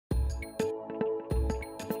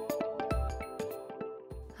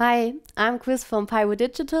Hi, I'm Chris from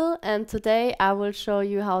Pyrodigital, and today I will show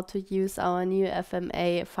you how to use our new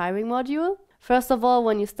FMA firing module. First of all,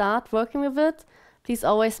 when you start working with it, please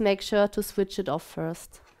always make sure to switch it off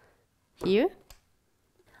first. Here.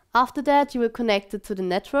 After that, you will connect it to the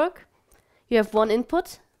network. You have one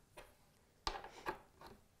input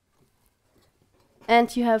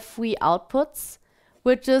and you have 3 outputs,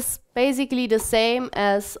 which is basically the same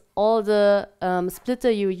as all the splitter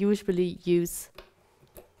you usually use.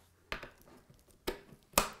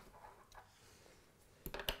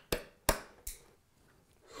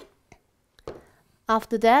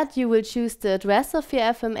 After that, you will choose the address of your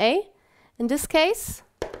FMA. In this case,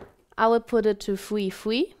 I will put it to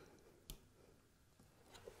 3.3.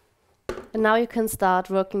 And now you can start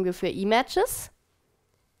working with your e-matches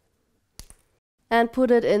and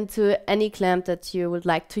put it into any clamp that you would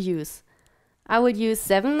like to use. I will use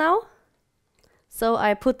 7 now. So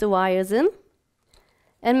I put the wires in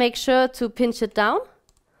and make sure to pinch it down.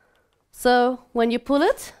 So when you pull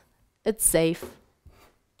it, it's safe.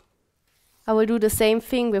 I will do the same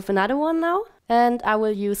thing with another one now, and I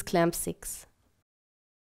will use clamp 6.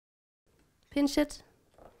 Pinch it,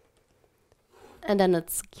 and then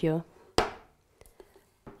it's secure.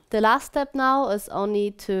 The last step now is only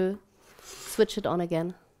to switch it on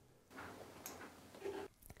again.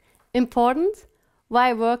 Important,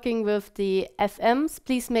 while working with the FMs,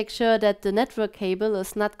 please make sure that the network cable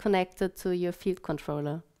is not connected to your field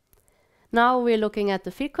controller. Now we're looking at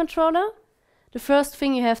the field controller. The first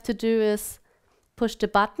thing you have to do is push the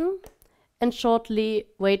button and shortly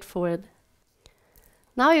wait for it.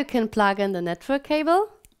 Now you can plug in the network cable,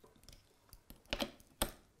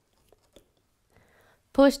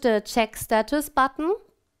 push the check status button,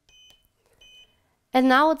 and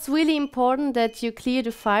now it's really important that you clear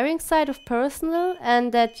the firing side of personal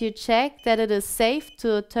and that you check that it is safe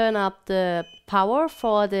to turn up the power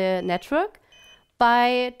for the network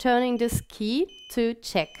by turning this key to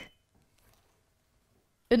check.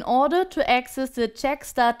 In order to access the check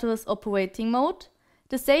status operating mode,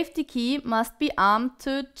 the safety key must be armed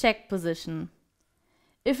to check position.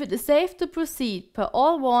 If it is safe to proceed per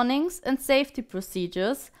all warnings and safety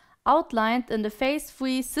procedures outlined in the Phase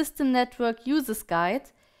 3 System Network User's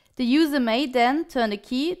Guide, the user may then turn the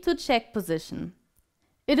key to check position.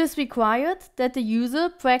 It is required that the user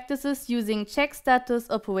practices using check status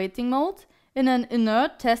operating mode in an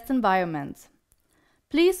inert test environment.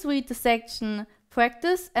 Please read the section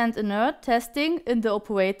Practice and Inert Testing in the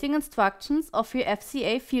operating instructions of your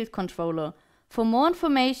FCA field controller for more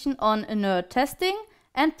information on inert testing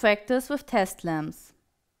and practice with test lamps.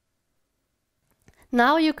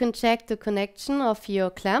 Now you can check the connection of your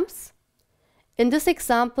clamps. In this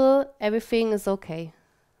example, everything is okay.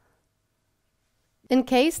 In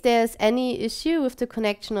case there is any issue with the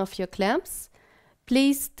connection of your clamps,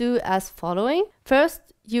 please do as following. First,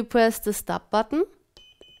 you press the stop button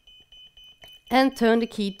and turn the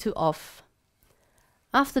key to off.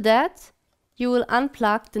 After that, you will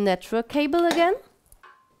unplug the network cable again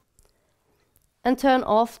and turn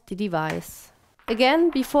off the device. Again,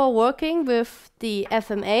 before working with the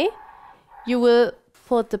FMA, you will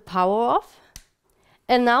put the power off,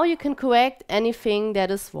 and now you can correct anything that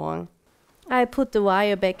is wrong. I put the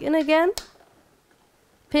wire back in again,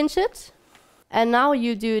 pinch it, and now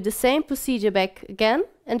you do the same procedure back again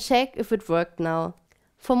and check if it worked now.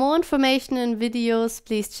 For more information and videos,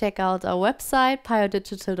 please check out our website,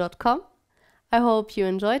 pyrodigital.com. I hope you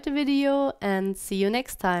enjoyed the video and see you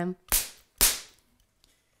next time.